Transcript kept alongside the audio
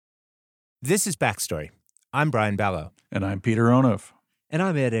This is Backstory. I'm Brian Ballow. And I'm Peter Onuf. And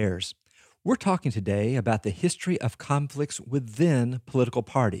I'm Ed Ayers. We're talking today about the history of conflicts within political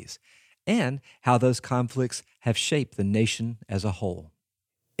parties and how those conflicts have shaped the nation as a whole.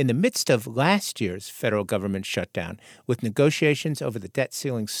 In the midst of last year's federal government shutdown, with negotiations over the debt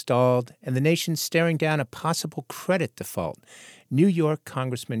ceiling stalled and the nation staring down a possible credit default, New York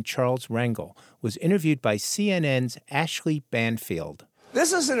Congressman Charles Rangel was interviewed by CNN's Ashley Banfield.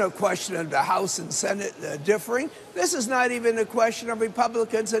 This isn't a question of the House and Senate differing. This is not even a question of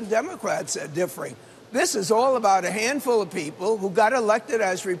Republicans and Democrats differing. This is all about a handful of people who got elected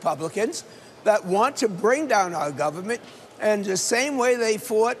as Republicans that want to bring down our government. And the same way they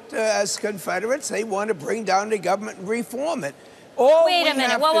fought as Confederates, they want to bring down the government and reform it. Wait a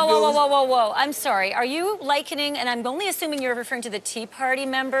minute. Whoa. I'm sorry. Are you likening, and I'm only assuming you're referring to the Tea Party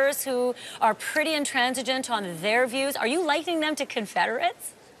members who are pretty intransigent on their views. Are you likening them to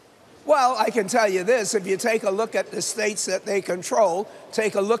Confederates? Well, I can tell you this. If you take a look at the states that they control,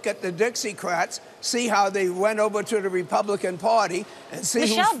 take a look at the Dixiecrats, see how they went over to the Republican Party, and see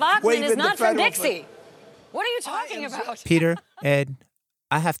Michelle Bachmann is not from federal Dixie. What are you talking about? Peter, Ed,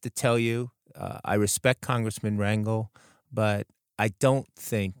 I have to tell you, I respect Congressman Rangel, but I don't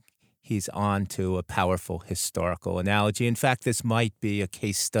think he's on to a powerful historical analogy. In fact, this might be a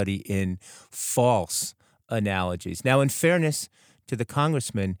case study in false analogies. Now, in fairness to the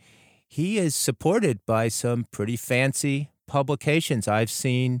congressman, he is supported by some pretty fancy publications. I've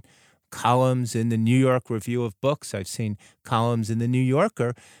seen columns in the New York Review of Books. I've seen columns in the New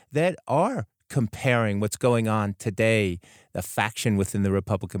Yorker that are comparing what's going on today, the faction within the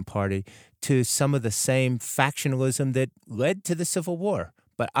Republican Party, to some of the same factionalism that led to the Civil War.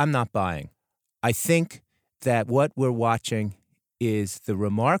 But I'm not buying. I think that what we're watching is the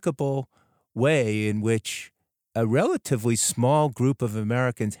remarkable way in which a relatively small group of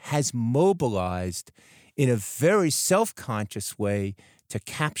Americans has mobilized in a very self-conscious way to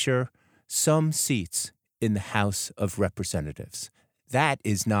capture some seats in the House of Representatives. That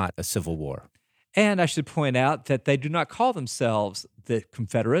is not a civil war. And I should point out that they do not call themselves the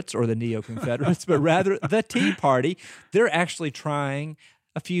Confederates or the Neo-Confederates, but rather the Tea Party. They're actually trying,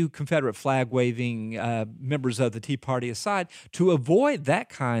 a few Confederate flag-waving members of the Tea Party aside, to avoid that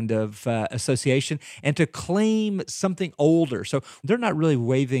kind of association and to claim something older. So they're not really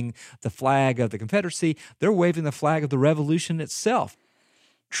waving the flag of the Confederacy. They're waving the flag of the Revolution itself.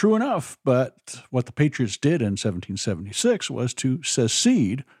 True enough, but what the Patriots did in 1776 was to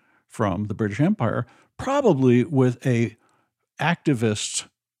secede from the British Empire, probably with a activist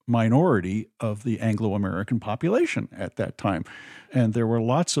minority of the Anglo-American population at that time. And there were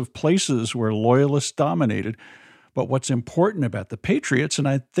lots of places where loyalists dominated. But what's important about the Patriots, and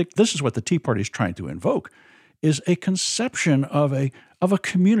I think this is what the Tea Party is trying to invoke, is a conception of a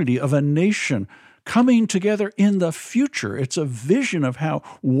community, of a nation coming together in the future. It's a vision of how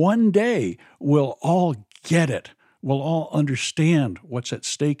one day we'll all get it. We'll all understand what's at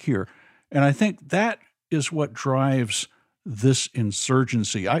stake here. And I think that is what drives this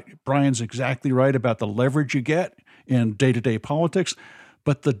insurgency. Brian's exactly right about the leverage you get in day-to-day politics,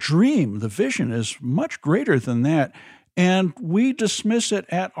 but the dream, the vision is much greater than that. And we dismiss it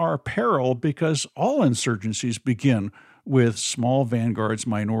at our peril because all insurgencies begin with small vanguards,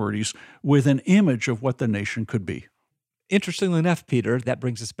 minorities, with an image of what the nation could be. Interestingly enough, Peter, that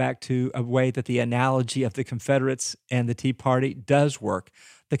brings us back to a way that the analogy of the Confederates and the Tea Party does work.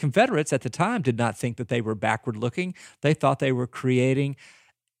 The Confederates at the time did not think that they were backward-looking. They thought they were creating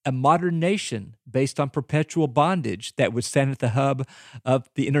a modern nation based on perpetual bondage that would stand at the hub of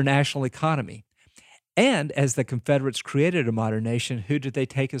the international economy. And as the Confederates created a modern nation, who did they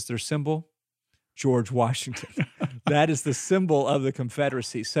take as their symbol? George Washington. That is the symbol of the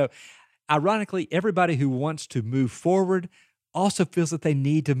Confederacy. So ironically, everybody who wants to move forward also feels that they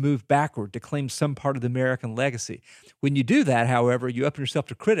need to move backward to claim some part of the American legacy. When you do that, however, you open yourself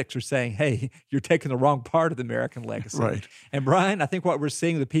to critics who are saying, hey, you're taking the wrong part of the American legacy. Right. And Brian, I think what we're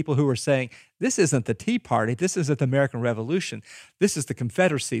seeing, the people who are saying, this isn't the Tea Party, this isn't the American Revolution, this is the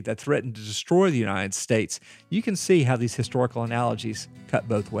Confederacy that threatened to destroy the United States. You can see how these historical analogies cut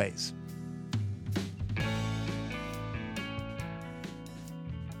both ways.